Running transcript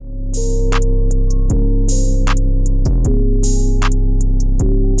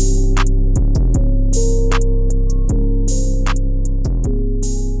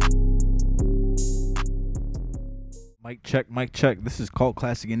check, mic check. This is Cult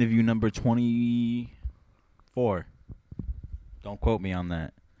Classic interview number 24. Don't quote me on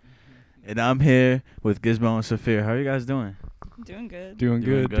that. And I'm here with Gizmo and Saphir. How are you guys doing? Doing good. Doing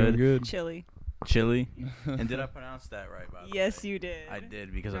good. Chilly. Chilly? And did I pronounce that right, by the way? Yes, you did. I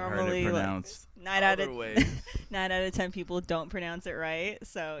did because I've heard Normally, it pronounced Nine other ways. out of 10 people don't pronounce it right,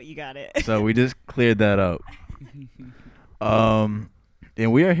 so you got it. So we just cleared that up. And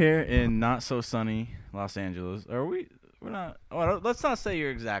we are here in not so sunny Los Angeles. Are we? We're not. Oh, let's not say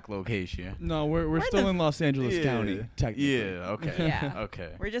your exact location. No, we're still in Los Angeles Yeah. County, technically. Yeah. Okay. Yeah. Okay.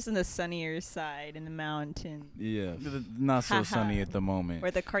 We're just in the sunnier side in the mountain Yes. Not so sunny at the moment.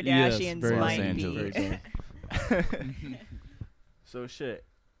 where the Yes, Kardashians very might Los be. Angeles. So shit.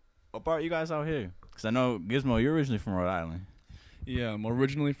 What part you guys out here? Because I know Gizmo, you're originally from Rhode Island. Yeah, I'm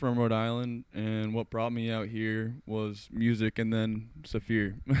originally from Rhode Island, and what brought me out here was music and then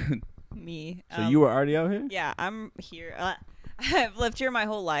Saphir. Me. So you were already out here? Yeah, I'm here. I've lived here my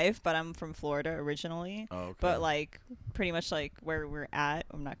whole life, but I'm from Florida originally. Oh, okay. But like pretty much like where we're at,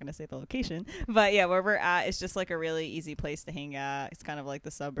 I'm not gonna say the location, but yeah, where we're at is just like a really easy place to hang out. It's kind of like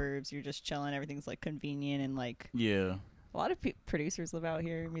the suburbs. You're just chilling. Everything's like convenient and like Yeah. a lot of producers live out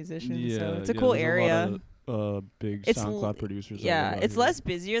here, musicians. Yeah, so it's a cool there's area. A lot of, big It's SoundCloud producers. that Yeah, live out it's here. less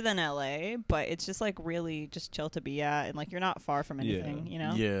busier than LA, but it's just like really just chill to be at, and like you're not far from anything, you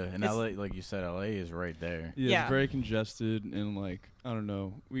know. Yeah, and It's- LA, like you said, LA is right there. Yeah, Yeah. it's very congested, and like I don't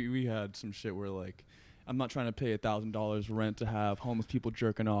know, we had some shit where like I'm not trying to pay $1,000 rent to have homeless people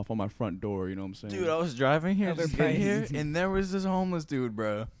jerking off on my front door. You know what I'm saying? Dude, I was driving here just get Overpriced. here, and there was this homeless dude,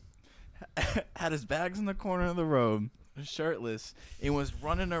 bro. Had his bags in the corner of the road, shirtless, and was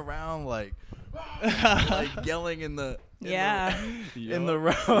running around like yelling in the in the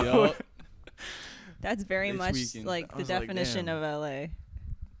road. Yup. That's very They much tweaking. like I the was like, definition damn. of LA,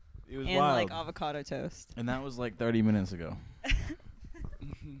 It was and wild. like avocado toast. And that was like 30 minutes ago.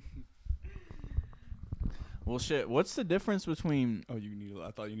 Well, shit. What's the difference between? Oh,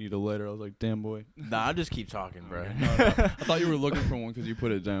 I thought you need a letter. I was like, damn boy. Nah, I just keep talking, bro. No, I thought you were looking for one because you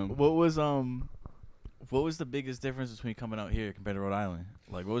put it down. What was the biggest difference between coming out here compared to Rhode Island?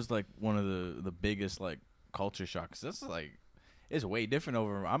 Like, what was like one of the biggest like culture shocks? This is like, it's way different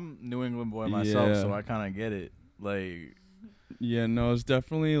over. I'm New England boy myself, so Yeah. I kind of get it. Like, Yeah, no, it's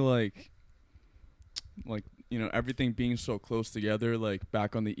definitely like everything being so close together. Like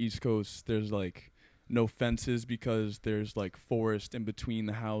back on the East Coast, there's like no fences because there's like forest in between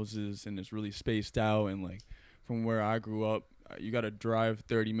the houses, and it's really spaced out. And like from where I grew up, you got to drive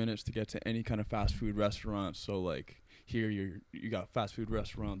 30 minutes to get to any kind of fast food restaurant. So like here you got fast food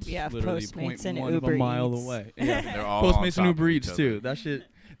restaurants We have literally Postmates 0.1 and of a Uber mile Eats. away. Yeah. they're all on Postmates and top Uber of each Eats other. too.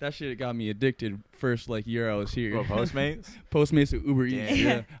 That shit got me addicted first like year I was here. Bro, Postmates. Postmates and Uber Eats. Damn.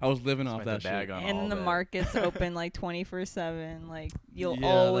 Yeah, I was living off Spent the that bag shit. on And all the that. market's open like 24/7. Like you'll Yeah,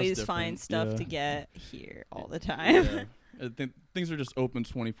 that's always find different. stuff Yeah. to get here all the time. Yeah. I think things are just open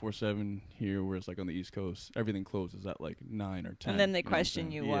 24/7 here, whereas like on the East Coast, everything closes at like 9 or 10. And then they you know what I'm question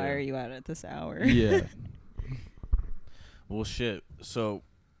saying? you, Yeah. why are you out at this hour? Yeah. Well, shit. So,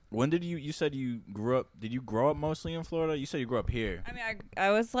 when did you said you grew up? Did you grow up mostly in Florida? You said you grew up here. I mean,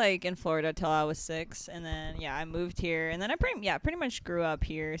 I was like in Florida till I was 6, and then I moved here, and then I pretty much grew up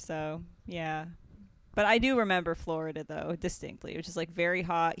here. So yeah, but I do remember Florida though distinctly, which is like very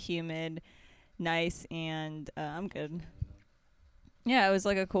hot, humid, nice, and I'm good. Yeah, it was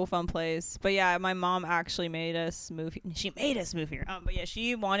like a cool, fun place. But yeah, my mom actually made us move. She made us move here. But yeah,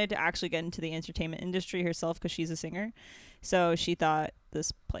 she wanted to actually get into the entertainment industry herself because she's a singer. So she thought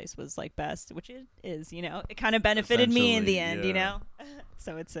this place was like best, which it is. You know, it kind of benefited me in the end. Essentially, You yeah. know,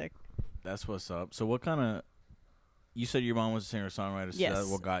 so it's sick. That's what's up. So, what kind of? You said your mom was a singer-songwriter. So Yes. that's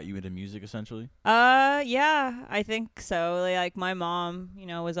what got you into music, essentially. Yeah, I think so. Like my mom,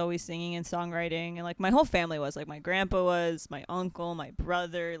 was always singing and songwriting, and like my whole family was. Like my grandpa was, my uncle, my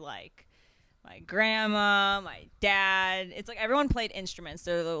brother, like my grandma, my dad. It's like everyone played instruments.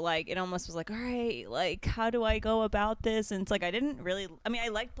 So like it almost was like, all right, like how do I go about this? And it's like I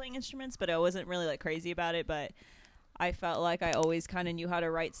liked playing instruments, but I wasn't really like crazy about it. But I felt like I always kind of knew how to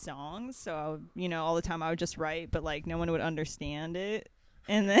write songs. So I would, all the time I would just write, but like no one would understand it.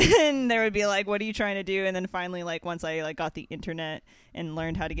 And then there would be like, what are you trying to do? And then finally, like once I like got the internet and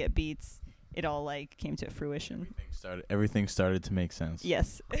learned how to get beats, it all like came to fruition. Everything started to make sense.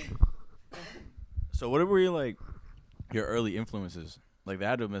 Yes. So, what were your early influences? Like, there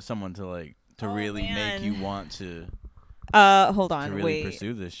had to have been someone to Oh, really man. make you want to Hold on, really wait.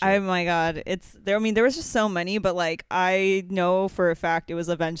 pursue this shit. Oh my god, it's there. I mean, there was just so many, but like I know for a fact it was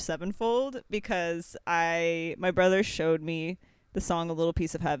Avenged Sevenfold because my brother showed me the song "A Little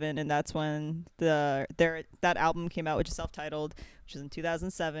Piece of Heaven," and that's when that album came out, which is self-titled, which is in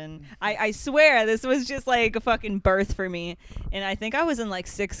 2007. I swear this was just like a fucking birth for me. And I think I was in like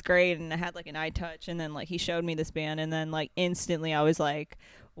 6th grade, and I had like an iTouch, and then like he showed me this band, and then like instantly I was like,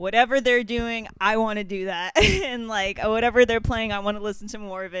 whatever they're doing, I want to do that. And like whatever they're playing, I want to listen to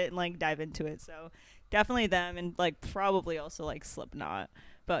more of it and like dive into it. So definitely them, and like probably also like Slipknot,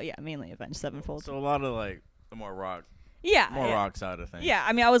 but yeah, mainly Avenged Sevenfold. So a lot of like the more rock Yeah. rock side of things. Yeah,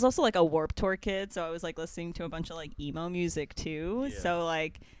 I mean, I was also like a Warped Tour kid, so I was like listening to a bunch of like emo music too. Yeah. So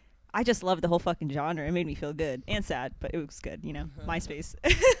like, I just loved the whole fucking genre. It made me feel good and sad, but it was good, you know. MySpace.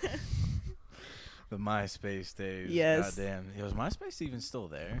 The MySpace days. Yes. Goddamn. Was MySpace even still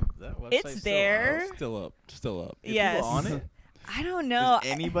there? That website It's still there. up? Still up. Is Yes. people on it? I don't know. Is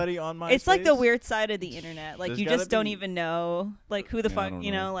anybody on MySpace? It's like the weird side of the internet. Like There's you gotta just don't be- even know like who the Yeah, I fuck, don't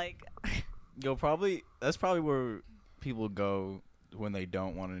you know. know, like That's probably where people go when they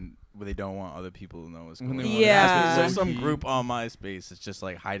don't want other people to know what's When going they on. wanna Yeah. So some low-key- group on MySpace is just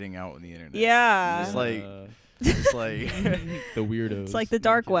like hiding out on the internet. yeah. It's like- It's like the weirdos. It's like the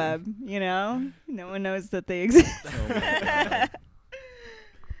dark web, you know? No one knows that they exist. Oh my God.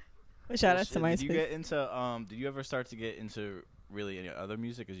 Well, shout out Shit, to MySpace. Did you get into did you ever start to get into really any other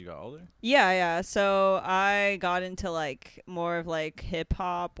music as you got older? Yeah. So I got into like more of like hip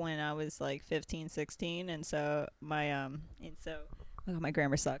hop when I was like 15, 16, and so my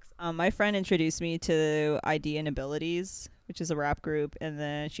grammar sucks. My friend introduced me to ID and Abilities, which is a rap group, and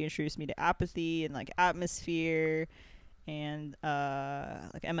then she introduced me to Apathy and like Atmosphere and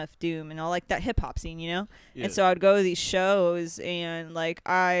like MF Doom and all like that hip hop scene, you know? Yeah. And so I'd go to these shows, and like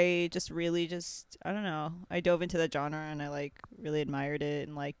I don't know, I dove into that genre and I like really admired it,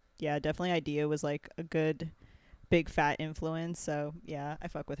 and like yeah, definitely Idea was like a good big fat influence. So yeah, I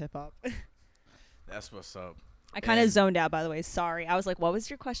fuck with hip hop. That's what's up. I kind of And- zoned out, by the way. Sorry. I was like, what was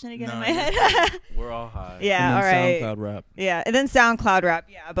your question again in No, my you're head? fine. We're all high. Yeah, And all then right. SoundCloud rap. Yeah, and then SoundCloud rap,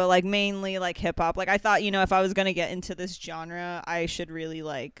 yeah, but like mainly like hip hop. Like I thought, you know, if I was gonna get into this genre, I should really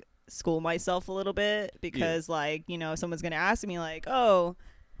like school myself a little bit, because like, you know, if someone's gonna ask me like, oh,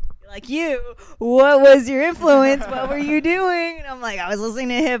 like what was your influence? What were you doing? And I'm like, I was listening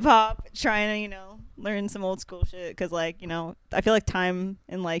to hip hop, trying to, you know, learn some old school shit, because like, you know, I feel like time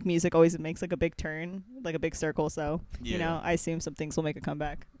in like music always makes like a big turn, like a big circle. So you Yeah. know, I assume some things will make a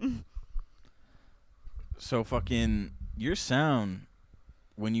comeback. So fucking your sound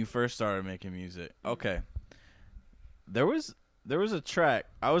when you first started making music. Okay. There was a track.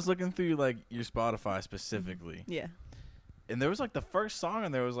 I was looking through like your Spotify specifically. Yeah. And there was like the first song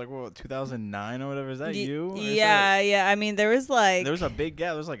and there was like 2009 or whatever. Is that you? Or is Yeah. I mean, there was like there was a big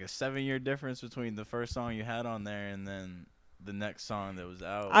gap. There was like a 7-year difference between the first song you had on there and then the next song that was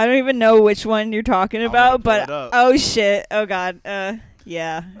out. I don't even know which one you're talking I'm about, gonna pull but it up. oh shit. Oh god.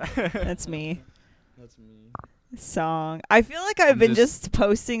 Yeah. That's me. That's me. Song. I feel like I've I'm been just- just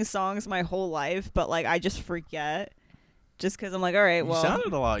posting songs my whole life, but like I just forget, just because I'm like, all right, You well,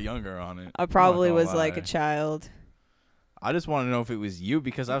 sounded a lot younger on it. I probably I'm not was gonna like a lie. child. I just want to know if it was you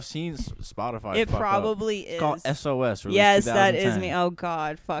because I've seen Spotify. It fuck up. probably It's is. called SOS. Released Yes, that is 2010. me. Oh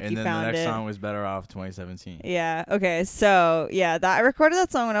god, fuck, And you then the found next it. song was Better Off 2017. Yeah. Okay. So yeah, I recorded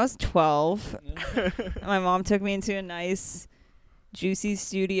that song when I was 12. My mom took me into a nice, juicy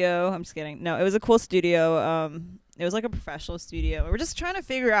studio. I'm just kidding. No, it was a cool studio. It was like a professional studio. We were just trying to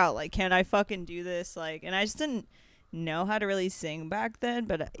figure out like, can I fucking do this? Like, and I just didn't know how to really sing back then.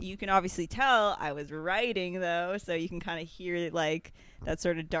 But you can obviously tell I was writing though, so you can kind of hear like that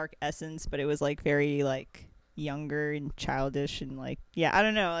sort of dark essence. But it was like very like younger and childish and like, yeah, I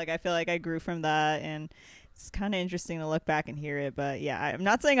don't know. Like I feel like I grew from that, and it's kind of interesting to look back and hear it. But yeah, I'm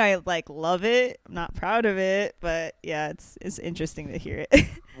not saying I like love it. I'm not proud of it, but yeah, it's interesting to hear it.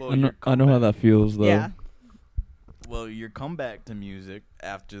 Well, I know how that feels though. Yeah. Well, your comeback to music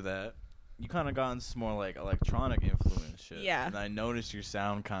after that, you kind of got into some more like electronic influence shit. Yeah. And I noticed your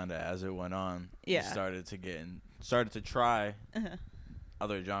sound kind of as it went on. Yeah. You started to try Uh-huh.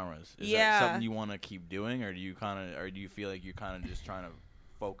 other genres. Is Yeah. that something you want to keep doing, or do you feel like you're kind of just trying to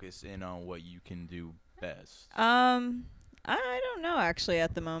focus in on what you can do best? I don't know actually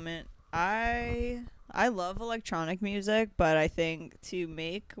at the moment. I love electronic music, but I think to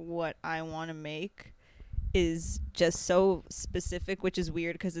make what I want to make is just so specific, which is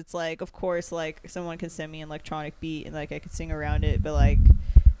weird because it's like, of course, like someone can send me an electronic beat and like I could sing around it, but like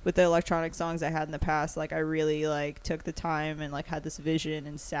with the electronic songs I had in the past, like I really like took the time and like had this vision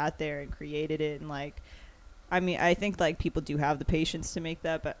and sat there and created it, and like I mean, I think like people do have the patience to make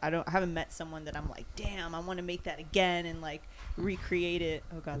that, but I haven't met someone that I'm like, damn, I want to make that again and like recreate it.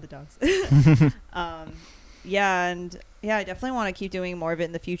 Oh god, the dogs. yeah, and yeah, I definitely want to keep doing more of it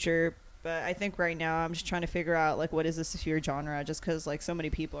in the future. But I think right now I'm just trying to figure out like what is this your genre, just because like so many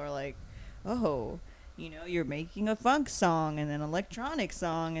people are like, oh, you're making a funk song and then an electronic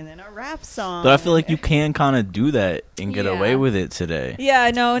song and then a rap song. But I feel like you can kind of do that and get away with it today. Yeah,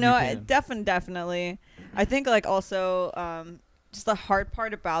 no, definitely. I think like also just the hard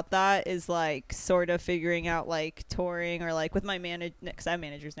part about that is like sort of figuring out like touring or like with my because I have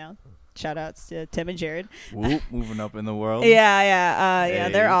managers now. Shout outs to Tim and Jared. Whoop, moving up in the world. Yeah,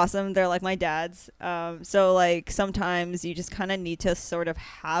 they're awesome. They're like my dads. So like sometimes you just kind of need to sort of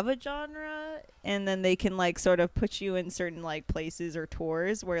have a genre, and then they can like sort of put you in certain like places or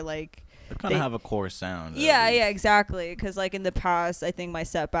tours where like they kind of have a core sound. Yeah, exactly. Because like in the past, I think my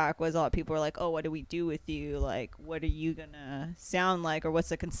setback was a lot of people were like, "Oh, what do we do with you? Like, what are you gonna sound like, or what's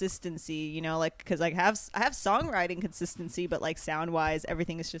the consistency?" Like because I have songwriting consistency, but like sound wise,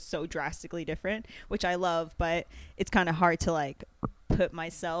 everything is just so drastically different, which I love. But it's kind of hard to like put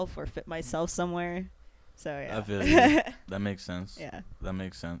myself or fit myself somewhere. So yeah, I feel you. That makes sense. Yeah, that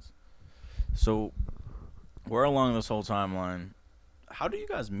makes sense. So we're along this whole timeline. How do you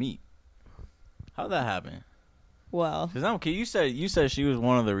guys meet? How'd that happen? Well, because you said she was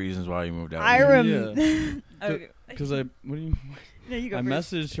one of the reasons why you moved out. I remember. Because I you I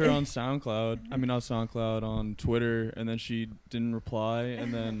messaged her on SoundCloud. I mean, not SoundCloud, on Twitter, and then she didn't reply.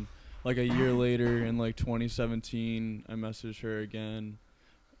 And then, like a year later, in like 2017, I messaged her again,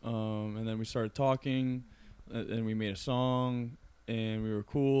 and then we started talking, and we made a song, and we were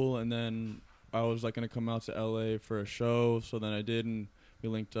cool. And then I was like gonna come out to LA for a show, so then I did, and we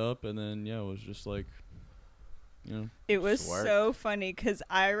linked up, and then it was just like, it was so funny because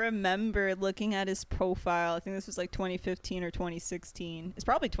I remember looking at his profile. I think this was like 2015 or 2016. It's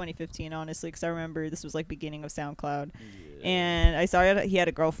probably 2015, honestly, because I remember this was like beginning of SoundCloud. Yeah. And I saw he had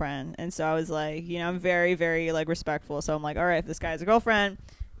a girlfriend, and so I was like, I'm very, very like respectful. So I'm like, all right, if this guy has a girlfriend,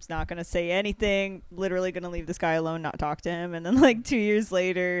 I'm just not gonna say anything. Literally gonna leave this guy alone, not talk to him. And then like 2 years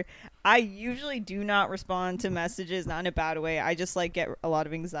later, I usually do not respond to messages, not in a bad way. I just like get a lot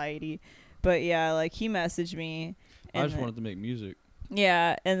of anxiety. But yeah, like he messaged me. I just wanted to make music.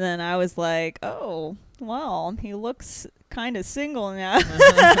 Yeah, and then I was like, oh, well, he looks kind of single now.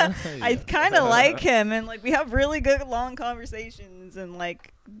 I kind of like him, and like we have really good long conversations, and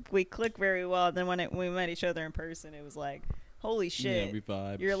like we click very well. And then when we met each other in person, it was like, holy shit, yeah, we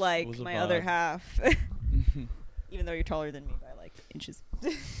vibed. You're like my other half. Even though you're taller than me by like inches.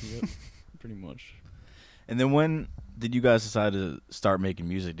 Yep, pretty much. And then when did you guys decide to start making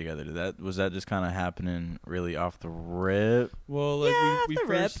music together? Was that just kind of happening really off the rip? Well, like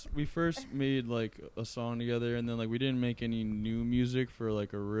we first made like a song together, and then like we didn't make any new music for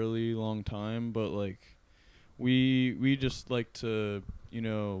like a really long time, but like we just like to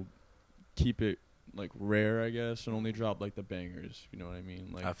keep it like rare, I guess, and only drop like the bangers. You know what I mean?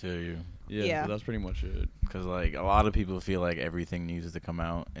 Like I feel you. Yeah. But that's pretty much it. Because like a lot of people feel like everything needs to come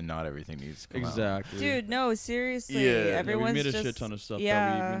out, and not everything needs to come out. Exactly. Dude, no, seriously. Yeah. Everyone's we made a just, shit ton of stuff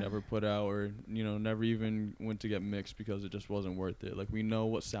that we never put out, or never even went to get mixed because it just wasn't worth it. Like we know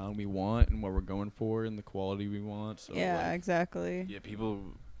what sound we want and what we're going for and the quality we want. So exactly. Yeah, people.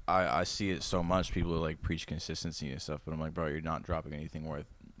 I see it so much. People like preach consistency and stuff, but I'm like, bro, you're not dropping anything worth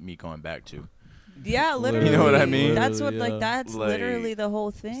me going back to. Yeah, literally. You know what I mean? That's what that's literally the whole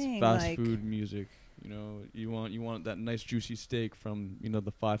thing. It's fast food music. You want that nice juicy steak from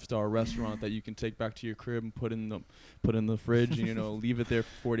the 5-star restaurant that you can take back to your crib and put in the fridge and leave it there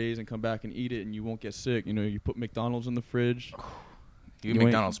for 4 days and come back and eat it and you won't get sick. You put McDonald's in the fridge. You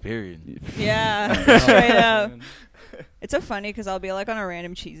McDonald's, period. Yeah, straight up. It's so funny because I'll be like on a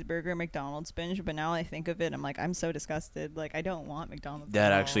random cheeseburger McDonald's binge, but now I think of it, I'm like, I'm so disgusted. Like, I don't want McDonald's.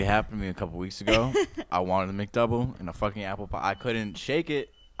 That actually happened to me a couple weeks ago. I wanted a McDouble and a fucking apple pie. I couldn't shake it.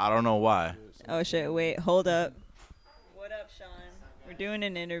 I don't know why. Oh shit! Wait, hold up. What up, Sean? We're doing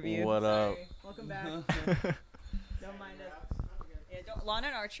an interview. What up? Welcome back. Don't mind us. Yeah, Lana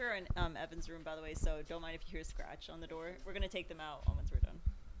and Archer are in Evan's room, by the way, so don't mind if you hear a scratch on the door. We're gonna take them out once we're done.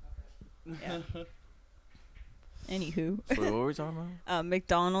 Yeah. Anywho. So what were we talking about?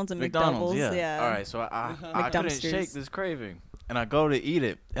 McDonald's and McDoubles. Yeah. All right, so I couldn't shake this craving, and I go to eat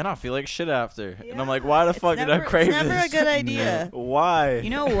it, and I feel like shit after, and I'm like, why the fuck did I crave this? It's never a good idea. Why? You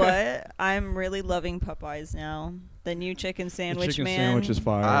know what? I'm really loving Popeyes now. The new chicken sandwich, the chicken man. Sandwich is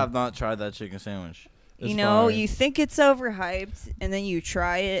fire. I have not tried that chicken sandwich. It's fire. You think it's overhyped, and then you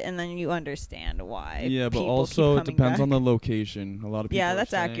try it, and then you understand why. Yeah, but also it depends on the location. A lot of people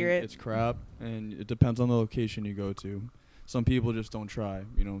that's accurate. It's crap, and it depends on the location you go to. some people just don't try.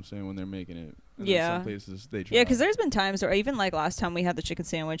 You know what I'm saying, when they're making it. And then Yeah. some places they try. Yeah, because there's been times where even like last time we had the chicken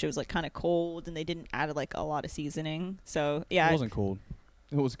sandwich, it was like kind of cold and they didn't add like a lot of seasoning. So yeah, It wasn't cold.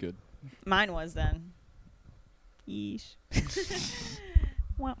 It was good. mine was then. Yeesh.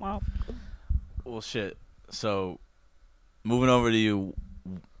 Wah, wah. Well, shit. So, moving over to you,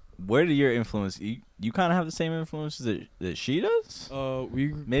 where did your influence? You kind of have the same influences that she does.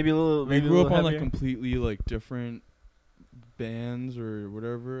 We Maybe a little. we Maybe grew a up little on like heavier? completely like different bands or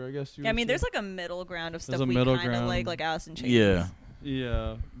whatever. I guess you. Yeah, I would mean, say. there's like a middle ground of There's stuff a we middle kind of ground. like Alice in Chains. Yeah.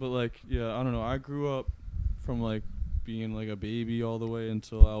 Yeah, but like, yeah, I don't know. I grew up from like being like a baby all the way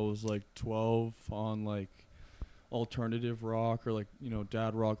until I was like 12 on like alternative rock or like, you know,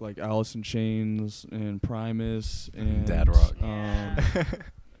 dad rock, like Alice in Chains and Primus and Dad rock. Yeah.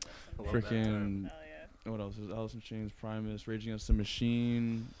 Freaking Hell yeah. what else is Alice in Chains, Primus, Rage Against the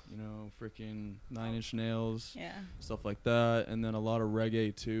Machine, you know, freaking Nine Inch Nails, Yeah. stuff like that, and then a lot of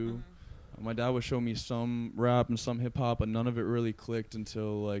reggae too. My dad would show me some rap and some hip hop, but none of it really clicked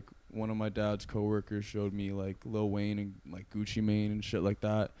until like one of my dad's coworkers showed me like Lil Wayne and like Gucci Mane and shit like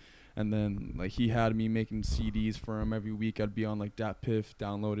that. And then like he had me making CDs for him every week. I'd be on like Dat Piff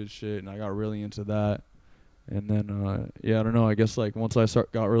downloaded shit, and I got really into that. And then yeah, I don't know. I guess like once I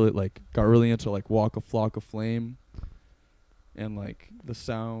got really into like Walk a Flock of Flame, and like the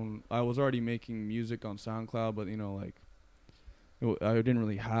sound. I was already making music on SoundCloud, but you know like I didn't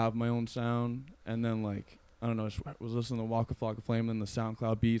really have my own sound. And then like I don't know, I was listening to Walk a Flock of Flame and the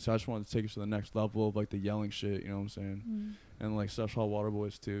SoundCloud beats. I just wanted to take it to the next level of like the yelling shit. You know what I'm saying? And like Slush Hall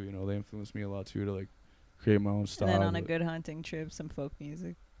Waterboys too. You know, they influenced me a lot too to like create my own style. And then on a good hunting trip, some folk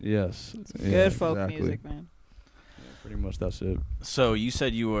music. Yes. Some Yeah, good folk exactly. music, man. Yeah, pretty much that's it. So you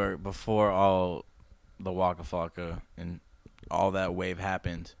said you were before all the Waka Flocka and all that wave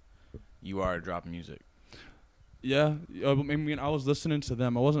happened. You are dropping music. Yeah, I mean, I was listening to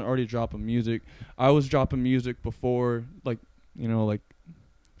them. I wasn't already dropping music. I was dropping music before, like, you know,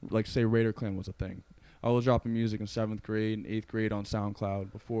 like say Raider Clan was a thing. I was dropping music in 7th grade and 8th grade on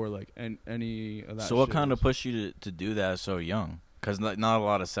SoundCloud before, like, any of that. So what shit kind of was- pushed you to do that so young? Because not a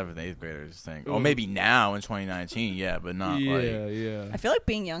lot of 7th, 8th graders think. Or Well- maybe now in 2019, yeah, but not like. Yeah. I feel like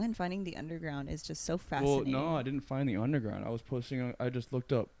being young and finding the underground is just so Well, fascinating. no, I didn't find the underground. I was posting. I just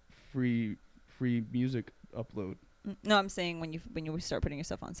looked up free music upload. No, I'm saying when you start putting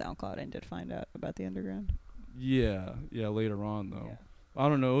yourself on SoundCloud and did find out about the underground. Yeah. Later on though. Yeah. I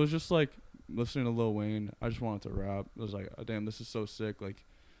don't know. It was just like listening to Lil Wayne. I just wanted to rap. I was like, oh, damn, this is so sick. Like,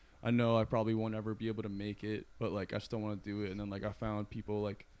 I know I probably won't ever be able to make it, but like I still want to do it. And then like I found people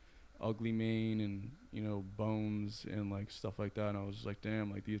like Ugly Mane and, you know, Bones and like stuff like that. And I was just like, damn,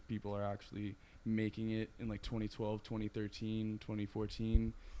 like these people are actually making it in like 2012, 2013,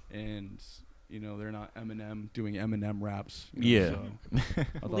 2014. And, you know, they're not Eminem doing Eminem raps. You know, Yeah. so I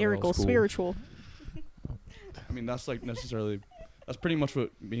thought that Lyrical, was cool. spiritual. I mean, that's like that's pretty much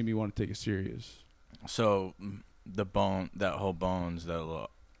what made me want to take it serious. So that whole Bones, the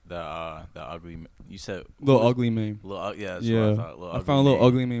ugly. You said Little Ugly Mane. yeah, that's Yeah, what I thought. Lil I Ugly found Little Mane.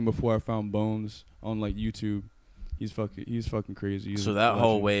 Ugly Mane before I found Bones on like YouTube. He's fucking crazy. He's So a that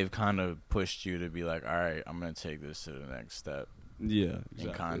whole legend. wave kind of pushed you to be like, all right, I'm gonna take this to the next step Yeah, exactly.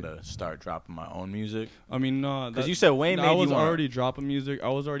 and kind of start dropping my own music. I mean, no, Because you said Wayne made I was you wanna- already dropping music. I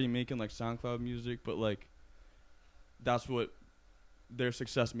was already making like SoundCloud music, but like that's what their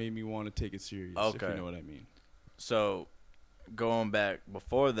success made me want to take it serious. If Okay. you know what I mean. So going back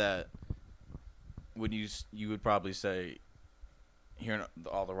before that, would you would probably say hearing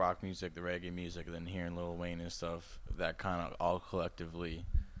all the rock music, the reggae music, and then hearing Lil Wayne and stuff, that kind of all collectively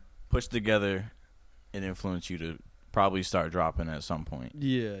pushed together and influenced you to probably start dropping at some point.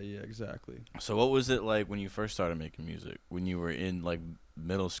 Yeah, exactly. So what was it like when you first started making music? When you were in like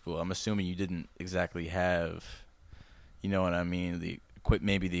middle school? I'm assuming you didn't exactly have, you know what I mean,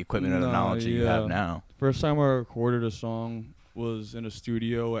 maybe the equipment or the No, knowledge that you have yeah. now. First time I recorded a song was in a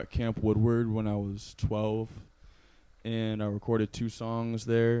studio at Camp Woodward when I was 12, and I recorded 2 songs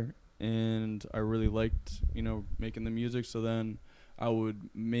there, and I really liked, you know, making the music. So then I would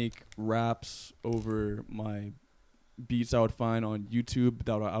make raps over my beats I would find on YouTube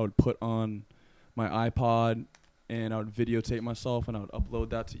that I would put on my iPod, and I would videotape myself and I would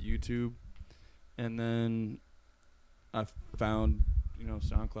upload that to YouTube. And then I found, you know,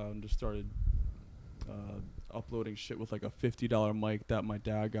 SoundCloud and just started uploading shit with like a $50 mic that my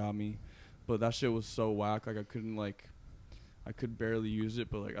dad got me. But that shit was so whack, like I could barely use it.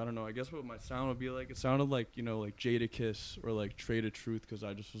 But like, I don't know, I guess what my sound would be like, it sounded like, you know, like Jadakiss or like Trade of Truth, because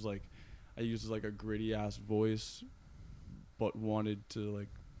I just was like, I used like a gritty ass voice but wanted to like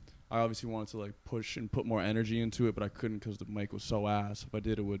I obviously wanted to like push and put more energy into it, but I couldn't because the mic was so ass. If I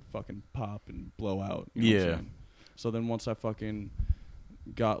did, it would fucking pop and blow out. You know what I'm saying? So then once I fucking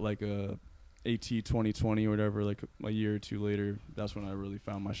got like a AT 2020 or whatever, like a year or two later, that's when I really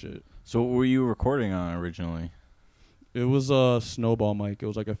found my shit. So what were you recording on originally? It was a Snowball mic. It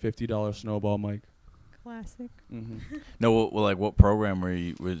was like a $50 Snowball mic. Classic. Mm-hmm. No, what program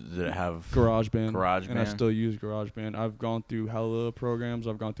did it have? GarageBand. GarageBand. And I still use GarageBand. I've gone through hella programs.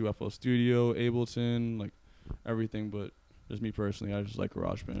 I've gone through FL Studio, Ableton, like everything. But just me personally, I just like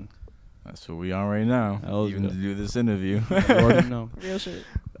GarageBand. That's what we on right now. Even to do this interview. You already know. Real shit.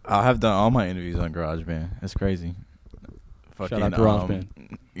 I have done all my interviews on GarageBand. That's crazy. Fucking, Shout out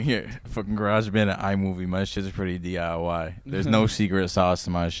GarageBand. Yeah, fucking GarageBand and iMovie. My shit's pretty DIY. There's no secret sauce to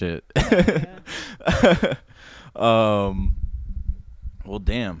my shit. Well,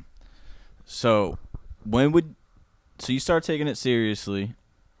 damn. So you start taking it seriously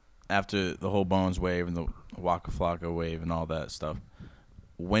after the whole Bones wave and the Waka Flocka wave and all that stuff.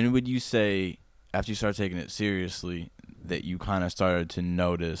 When would you say, after you start taking it seriously, that you kind of started to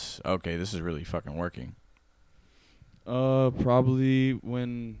notice, okay, this is really fucking working? Probably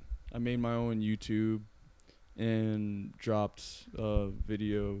when I made my own YouTube and dropped a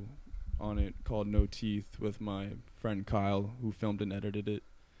video on it called No Teeth with my friend Kyle, who filmed and edited it.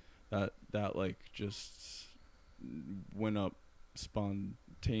 That like just went up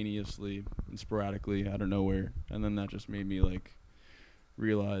spontaneously and sporadically out of nowhere, and then that just made me like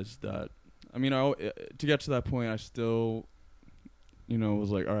realize that. I mean, to get to that point, I still, was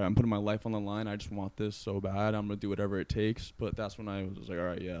like, all right, I'm putting my life on the line. I just want this so bad. I'm gonna do whatever it takes. But that's when I was like, all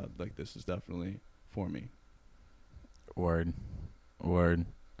right, yeah, like this is definitely for me. Word.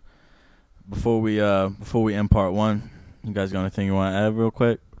 Before we end part one, you guys got anything you want to add real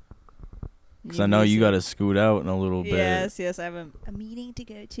quick? Because I know you got to scoot out in a little bit. Yes, I have a meeting to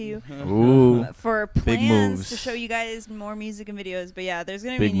go to. Ooh. For Big plans moves. to show you guys more music and videos. But yeah, there's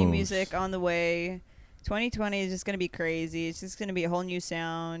going to be new music on the way. 2020 is just going to be crazy. It's just going to be a whole new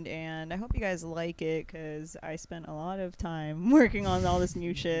sound. And I hope you guys like it because I spent a lot of time working on all this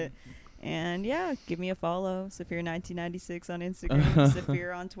new shit. And yeah, give me a follow. Saphir1996 on Instagram.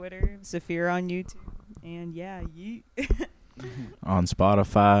 Saphir on Twitter. Saphir on YouTube. And yeah, yeet. On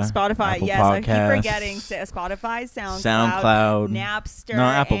Spotify. Apple yes, Podcasts. I keep forgetting Spotify, SoundCloud, Napster, no,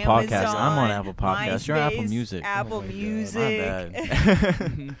 Apple Amazon, Podcasts. I'm on Apple Podcasts. MySpace, You're on Apple Music. Apple my God. Music. My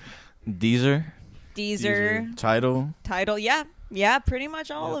bad. Deezer. Tidal. Yeah, pretty much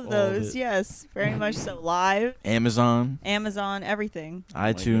all of those. of it. Yes, very much so. Live, Amazon, everything.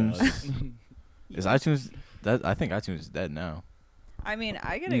 iTunes. Is iTunes? I think iTunes is dead now. I mean,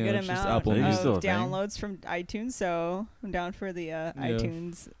 I get a good it's just amount Apple of Music. Still a thing. downloads from iTunes, so I'm down for the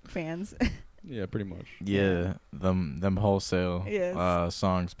iTunes fans. Yeah, pretty much. Yeah, them wholesale Yes.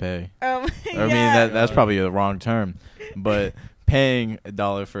 songs pay. I I mean that's probably the wrong term, but paying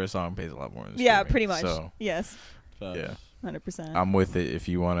 $1 for a song pays a lot more than yeah, streaming. pretty much. So Yes, yeah, 100%. I'm with it. If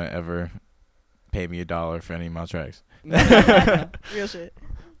you want to ever pay me $1 for any of my tracks. Real shit.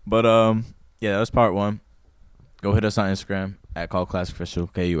 But yeah, that was part one. Go hit us on Instagram at Call Classic Official,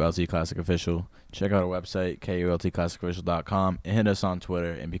 KULT Classic Official. Check out our website, KULTClassicOfficial.com, and hit us on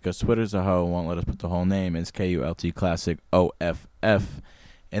Twitter. And because Twitter's a hoe, won't let us put the whole name, it's KULT Classic OFF.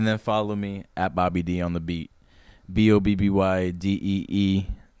 And then follow me at Bobby D on the beat. BOBBYDEE,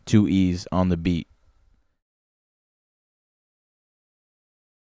 2 E's on the beat.